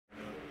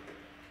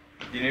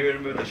Do you need me to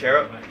move the chair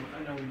up? I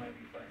know we might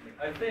be fighting.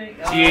 I think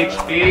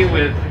JHB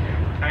with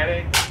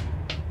Kyedae.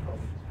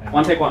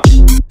 One take one.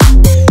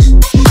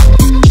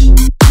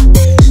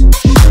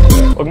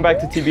 Welcome back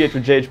to TBH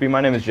with JHB.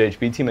 My name is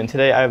JHB Team, and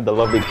today I have the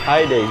lovely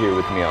Kyedae here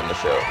with me on the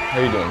show. How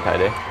are you doing,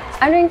 Kyedae?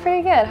 I'm doing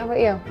pretty good. How about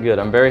you? Good.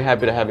 I'm very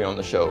happy to have you on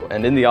the show.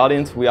 And in the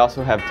audience, we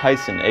also have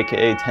Tyson,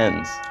 aka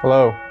Tenz.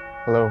 Hello.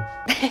 Hello.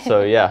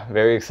 So yeah,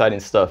 very exciting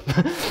stuff.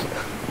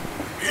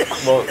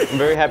 Well, I'm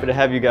very happy to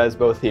have you guys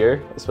both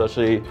here,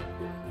 especially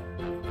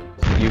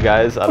you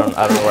guys. I don't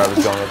know where I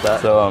was going with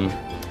that. So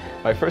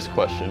my first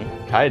question,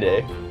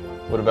 Kyedae,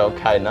 what about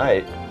Kai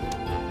Night?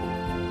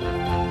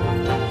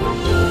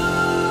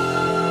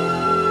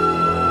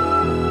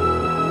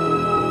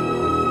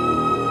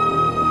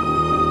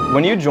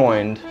 When you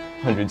joined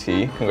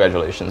 100T,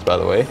 congratulations by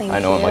the way. Thank I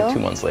know you. I'm like 2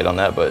 months late on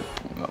that, but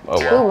oh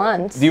well. 2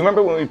 months? Do you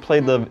remember when we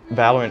played the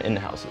Valorant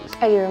in-houses?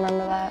 I do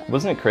remember that.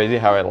 Wasn't it crazy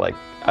how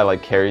I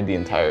carried the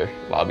entire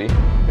lobby?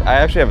 I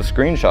actually have a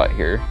screenshot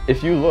here.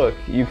 If you look,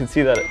 you can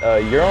see that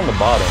you're on the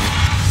bottom.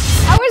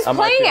 I was I'm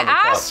playing actually on the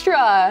top.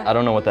 Astra. I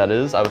don't know what that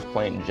is. I was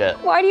playing Jet.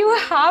 Why do you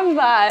have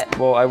that?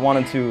 Well, I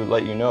wanted to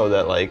let you know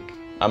that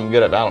I'm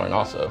good at Valorant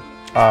also.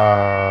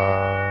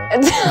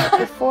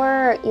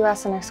 Before you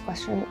ask the next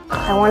question,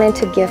 I wanted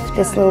to gift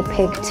this little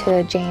pig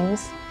to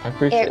James. I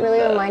appreciate It really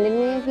that. reminded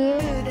me of you,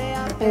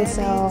 and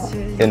so...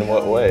 In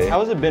what way? How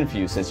has it been for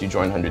you since you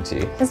joined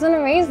 100T? It's been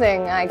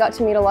amazing. I got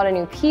to meet a lot of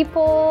new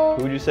people.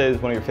 Who would you say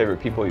is one of your favorite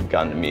people you've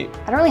gotten to meet?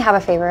 I don't really have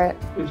a favorite.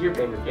 Who's your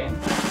favorite game?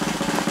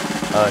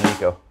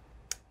 Nico.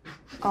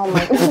 Oh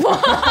my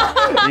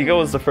god. Nico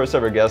was the first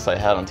ever guest I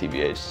had on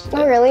TBH.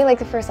 Oh really? Like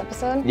the first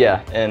episode?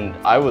 Yeah, and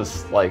I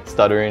was like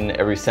stuttering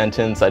every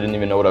sentence. I didn't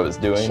even know what I was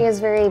doing. She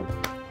is very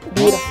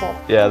beautiful.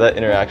 Yeah, that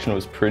interaction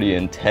was pretty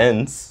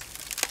intense.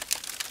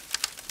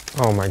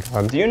 Oh my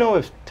god. Do you know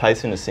if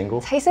Tyson is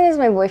single? Tyson is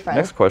my boyfriend.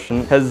 Next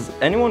question. Has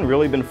anyone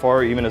really been far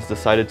or even has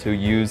decided to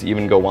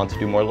even go on to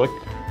do more look?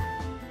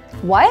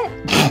 What?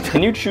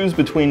 Can you choose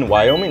between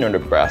Wyoming or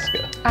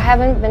Nebraska? I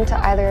haven't been to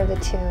either of the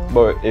two.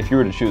 But if you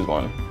were to choose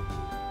one.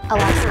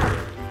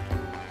 Alaska.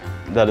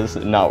 That is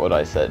not what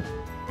I said.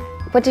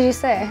 What did you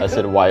say? I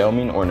said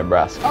Wyoming or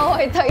Nebraska. Oh,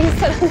 I thought you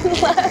said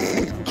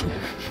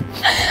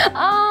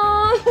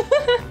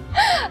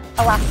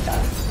Alaska.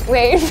 Alaska.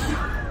 Wait.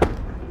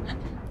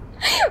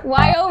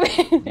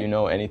 Wyoming. Do you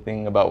know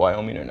anything about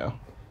Wyoming or no?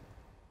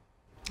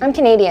 I'm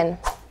Canadian.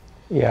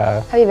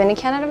 Yeah. Have you been to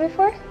Canada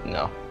before?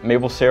 No.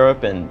 Maple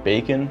syrup and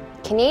bacon.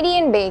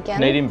 Canadian bacon.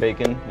 Canadian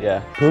bacon,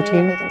 yeah. Canadian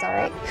Poutine? bacon's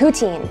alright.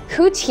 Poutine.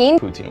 Poutine?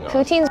 Poutine.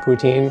 Poutine's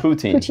Poutine?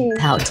 Poutine.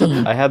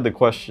 Poutine. I had the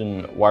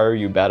question, why are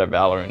you bad at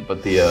Valorant?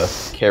 But the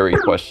carry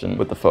question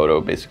with the photo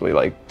basically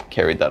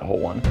carried that whole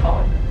one.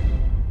 Oh.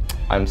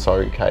 I'm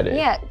sorry, Kyedae.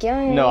 Yeah, get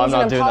on your No, I'm knees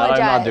not and doing that. apologize.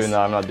 I'm not doing that.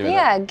 I'm not doing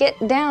that. Yeah,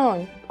 get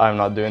down. I'm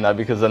not doing that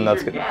because then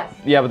that's gonna. Yes.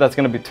 Yeah, but that's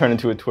gonna be turned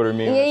into a Twitter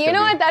meme. Yeah, you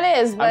know what that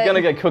is, but... I'm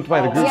gonna get cooked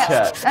by the group yeah,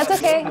 chat. that's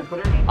okay.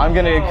 I'm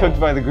gonna get cooked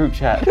by the group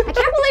chat. I can't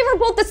believe we're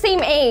both the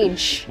same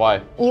age.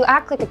 Why? You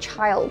act like a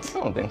child. I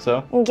don't think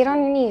so. Get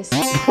on your knees.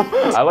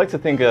 I like to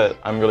think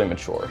I'm really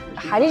mature.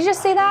 How did you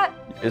just say that?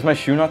 Is my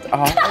shoe not?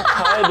 Oh,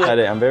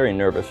 Kyedae, I'm very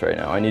nervous right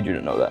now. I need you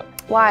to know that.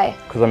 Why?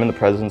 Because I'm in the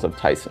presence of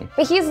Tyson.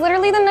 But he's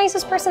literally the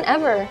nicest person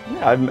ever.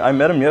 Yeah, I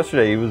met him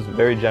yesterday. He was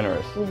very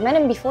generous. We've met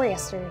him before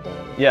yesterday.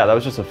 Yeah, that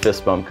was just a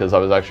fist bump because I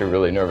was actually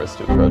really nervous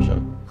to approach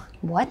him.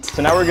 What?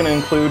 So now we're gonna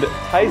include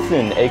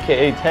Tyson,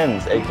 aka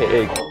Tenz,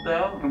 aka.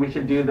 Though, and we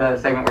should do the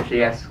segment where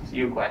she asks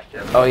you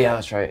questions. Oh yeah,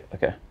 that's right.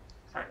 Okay.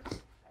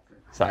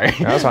 Sorry.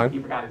 That's fine. He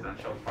forgot his own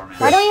show format.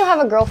 Why don't you have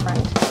a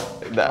girlfriend?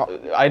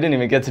 I didn't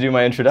even get to do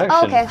my introduction.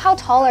 Oh, okay, how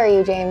tall are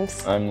you,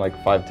 James? I'm like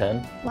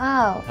 5'10".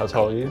 Wow. How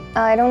tall are you?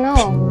 I don't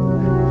know.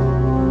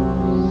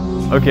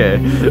 Okay,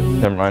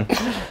 never mind.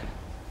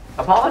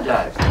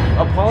 Apologize.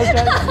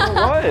 Apologize for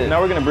what?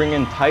 Now we're gonna bring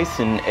in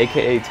Tyson,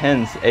 aka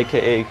Tenz,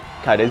 aka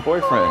Kyedae's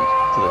boyfriend,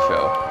 to the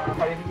show.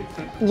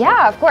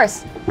 Yeah, of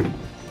course.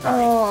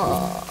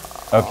 Oh,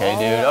 Okay,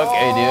 dude.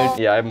 Okay, dude.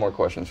 Yeah, I have more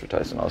questions for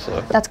Tyson also.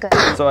 that's good.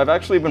 So I've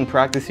actually been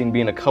practicing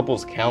being a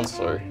couples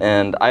counselor,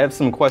 and I have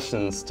some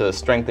questions to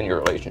strengthen your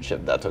relationship.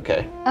 If that's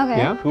okay. Okay.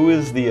 Yeah? Who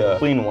is the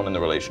clean one in the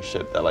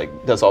relationship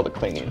that does all the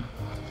cleaning?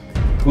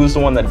 Who's the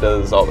one that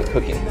does all the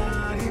cooking?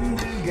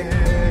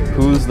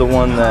 Who's the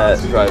one that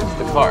drives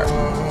the car?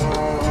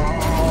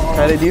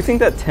 Kyedae, do you think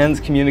that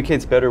Tenz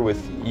communicates better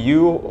with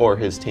you or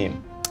his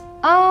team?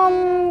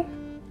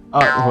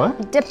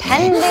 What?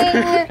 Depending.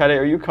 Kyedae,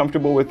 are you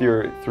comfortable with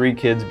your 3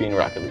 kids being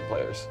Rocket League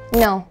players?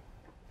 No.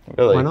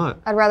 Really? Why not?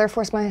 I'd rather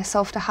force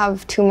myself to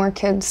have 2 more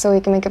kids so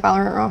we can make a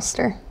Valorant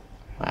roster.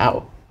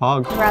 Wow.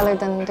 Hog. Rather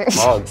than there's...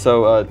 Oh,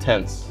 so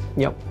Tenz.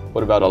 Yep.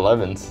 What about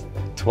 11s,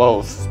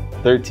 12s,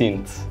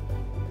 13s?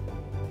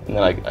 And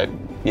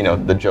then you know,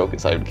 the joke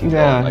is I would keep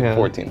going, like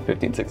 14,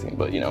 15, 16,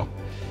 but you know.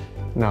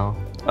 No.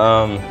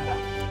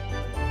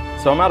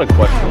 So I'm out of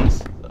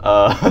questions.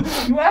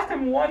 You asked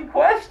him one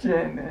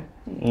question,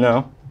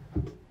 No.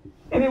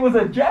 and it was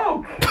a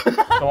joke.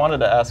 I wanted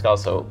to ask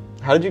also,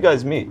 how did you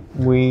guys meet?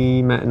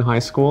 We met in high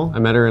school. I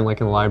met her in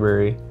the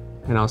library,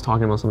 and I was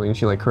talking about something and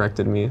she like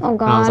corrected me. Oh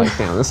God. And I was like,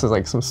 damn, this is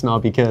like some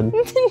snobby kid.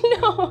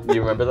 No. Do you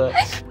remember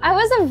that? I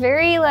was a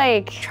very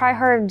like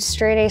try-hard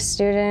straight A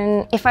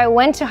student. If I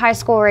went to high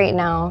school right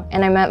now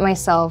and I met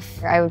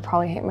myself, I would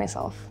probably hate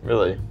myself.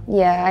 Really?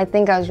 Yeah, I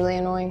think I was really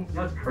annoying. You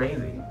know what's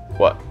crazy?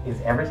 What? Is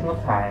every single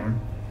time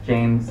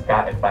James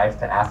got advice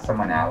to ask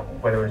someone out,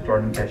 whether it was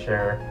Jordan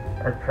Fisher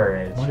or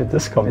Courage, Where did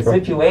this come the from?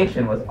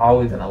 situation was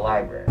always in a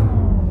library.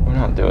 We're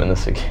not doing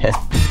this again.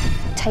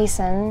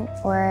 Tyson,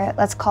 or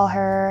let's call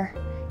her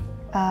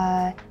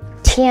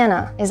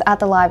Tiana, is at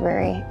the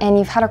library, and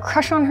you've had a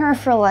crush on her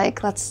for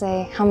like, let's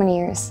say, how many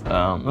years?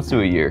 Let's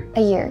do a year.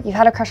 A year. You've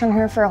had a crush on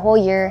her for a whole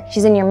year.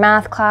 She's in your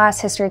math class,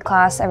 history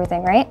class,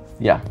 everything, right?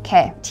 Yeah.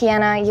 Okay,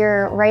 Tiana,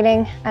 you're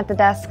writing at the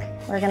desk.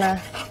 We're gonna,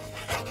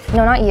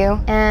 no, not you,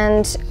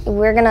 and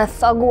we're gonna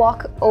thug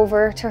walk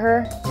over to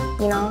her,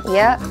 you know,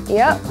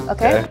 yeah,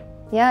 okay.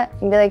 Yeah,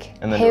 and be like,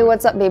 And then hey,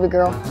 what's up, baby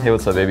girl? Hey,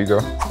 what's up, baby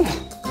girl?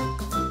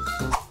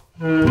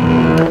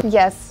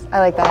 Yes, I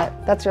like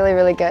that. That's really,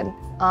 really good.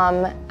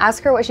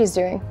 Ask her what she's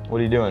doing. What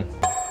are you doing?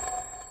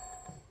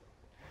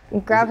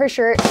 Grab her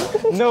shirt.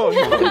 No.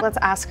 Let's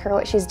ask her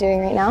what she's doing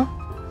right now.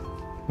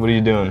 What are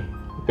you doing,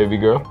 baby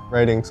girl?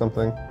 Writing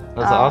something.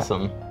 That's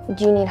awesome.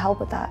 Do you need help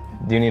with that?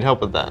 Do you need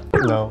help with that?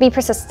 No. Be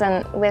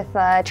persistent with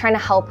trying to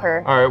help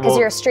her. All right, Because well-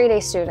 you're a straight A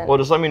student. Well,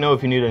 just let me know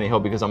if you need any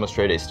help because I'm a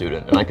straight A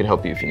student and I can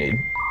help you if you need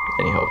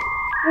any help.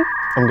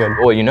 I'm good.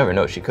 Well, you never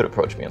know. She could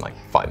approach me in like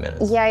 5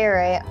 minutes. Yeah, you're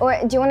right. Or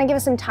do you want to give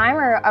us some time,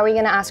 or are we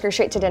gonna ask her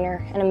straight to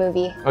dinner and a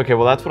movie? Okay,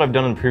 well, that's what I've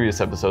done in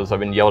previous episodes. I've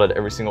been yelled at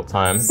every single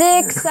time.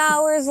 6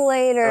 hours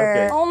later.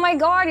 Okay. Oh my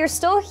God, you're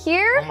still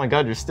here? Oh my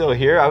God, you're still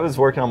here? I was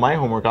working on my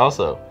homework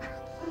also.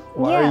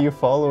 Why Yeah. are you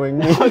following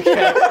me?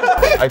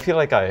 I feel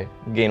like I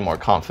gain more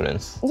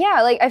confidence.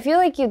 Yeah, like I feel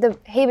like the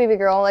hey baby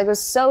girl like was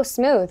so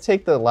smooth.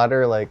 Take the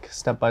ladder like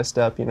step by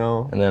step, you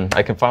know? And then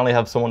I can finally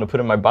have someone to put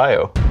in my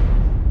bio.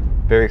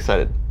 Very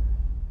excited.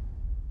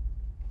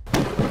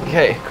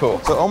 Okay, cool.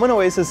 So Omen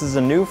Oasis is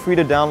a new free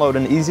to download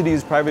and easy to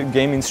use private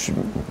gaming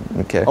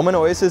Okay. Omen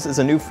Oasis is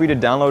a new free to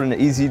download and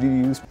easy to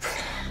use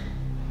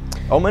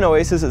Omen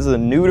Oasis is a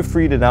new to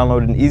free to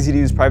download and easy to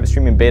use private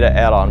streaming beta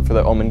add-on for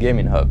the Omen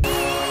Gaming Hub.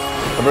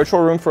 A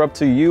virtual room for up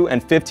to you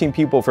and 15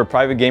 people for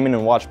private gaming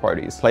and watch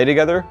parties. Play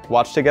together,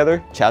 watch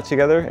together, chat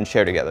together, and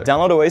share together.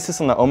 Download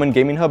Oasis on the Omen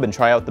Gaming Hub and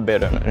try out the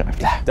beta.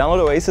 Download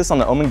Oasis on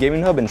the Omen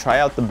Gaming Hub and try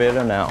out the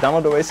beta now.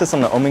 Download Oasis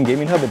on the Omen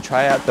Gaming Hub and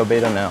try out the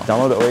beta now.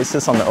 Download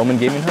Oasis on the Omen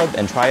Gaming Hub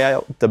and try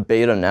out the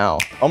beta now.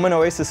 Omen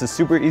Oasis is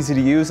super easy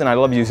to use and I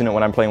love using it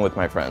when I'm playing with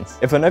my friends.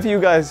 If enough of you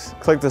guys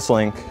click this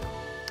link,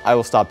 I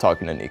will stop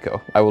talking to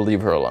Nico. I will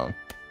leave her alone.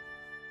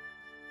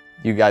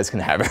 You guys can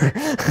have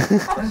her.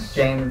 Since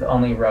James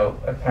only wrote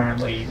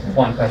apparently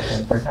one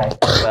question per type,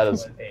 That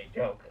is- was a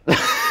joke.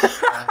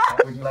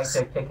 Would you like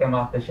to kick him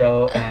off the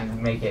show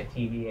and make it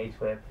TBH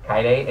with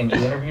Kyedae and you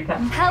interview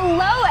him?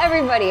 Hello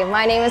everybody,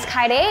 my name is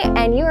Kyedae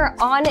and you are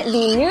on the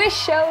newest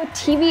show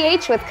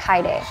TBH with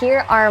Kyedae.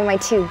 Here are my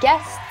 2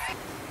 guests.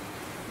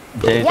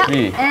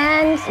 JHB.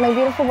 And my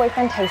beautiful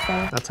boyfriend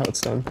Tyson. That's how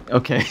it's done.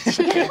 Okay.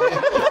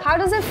 How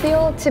does it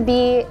feel to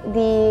be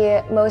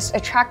the most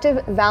attractive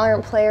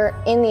Valorant player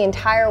in the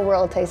entire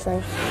world, Tyson?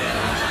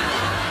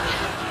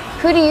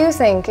 Who do you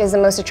think is the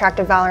most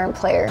attractive Valorant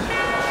player?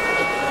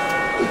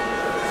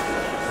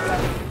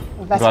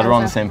 Best Glad we're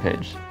on the answer. same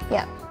page.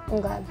 Yeah, I'm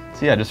glad.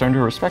 So yeah, just earned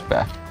her respect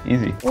back.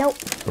 Easy. Nope.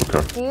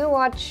 Okay. Do you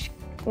watch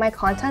my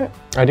content?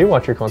 I do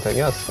watch your content,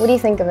 yes. What do you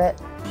think of it?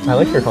 I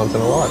like your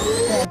content a lot.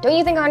 Yeah. Don't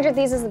you think 100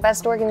 Thieves is the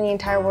best org in the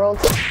entire world?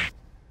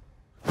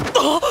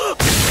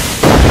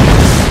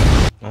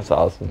 That's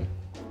awesome.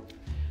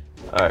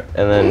 All right,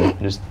 and then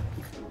just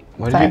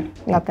what Sorry,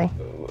 did nothing.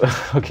 you?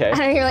 Okay.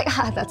 And you're like,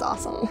 that's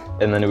awesome.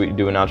 And then we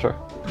do an outro.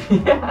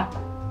 Yeah.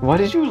 Why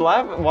did you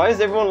laugh? Why is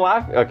everyone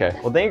laughing? Okay.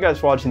 Well, thank you guys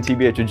for watching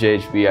TBH with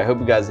JHB. I hope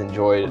you guys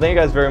enjoyed. Thank you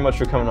guys very much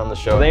for coming on the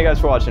show. Thank you guys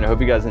for watching. I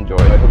hope you guys enjoyed.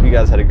 I hope you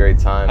guys had a great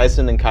time.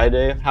 Tyson and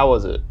Kyedae, how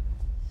was it?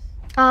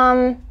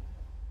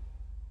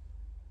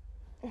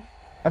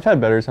 I've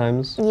had better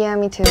times. Yeah,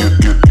 me too.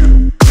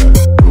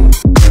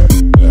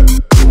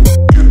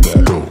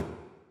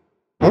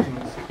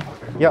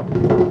 Yep.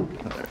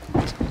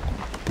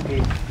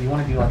 Hey, do you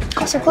want to do like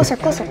Closer, closer,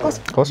 closer,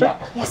 closer. Closer?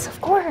 Yes, of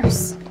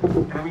course.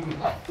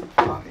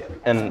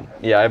 And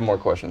yeah, I have more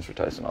questions for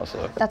Tyson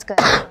also. That's good.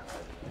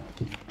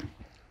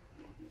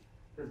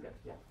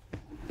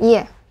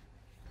 Yeah.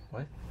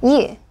 What?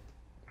 Yeah.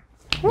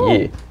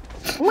 Yeah.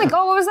 Oh my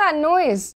god, what was that noise?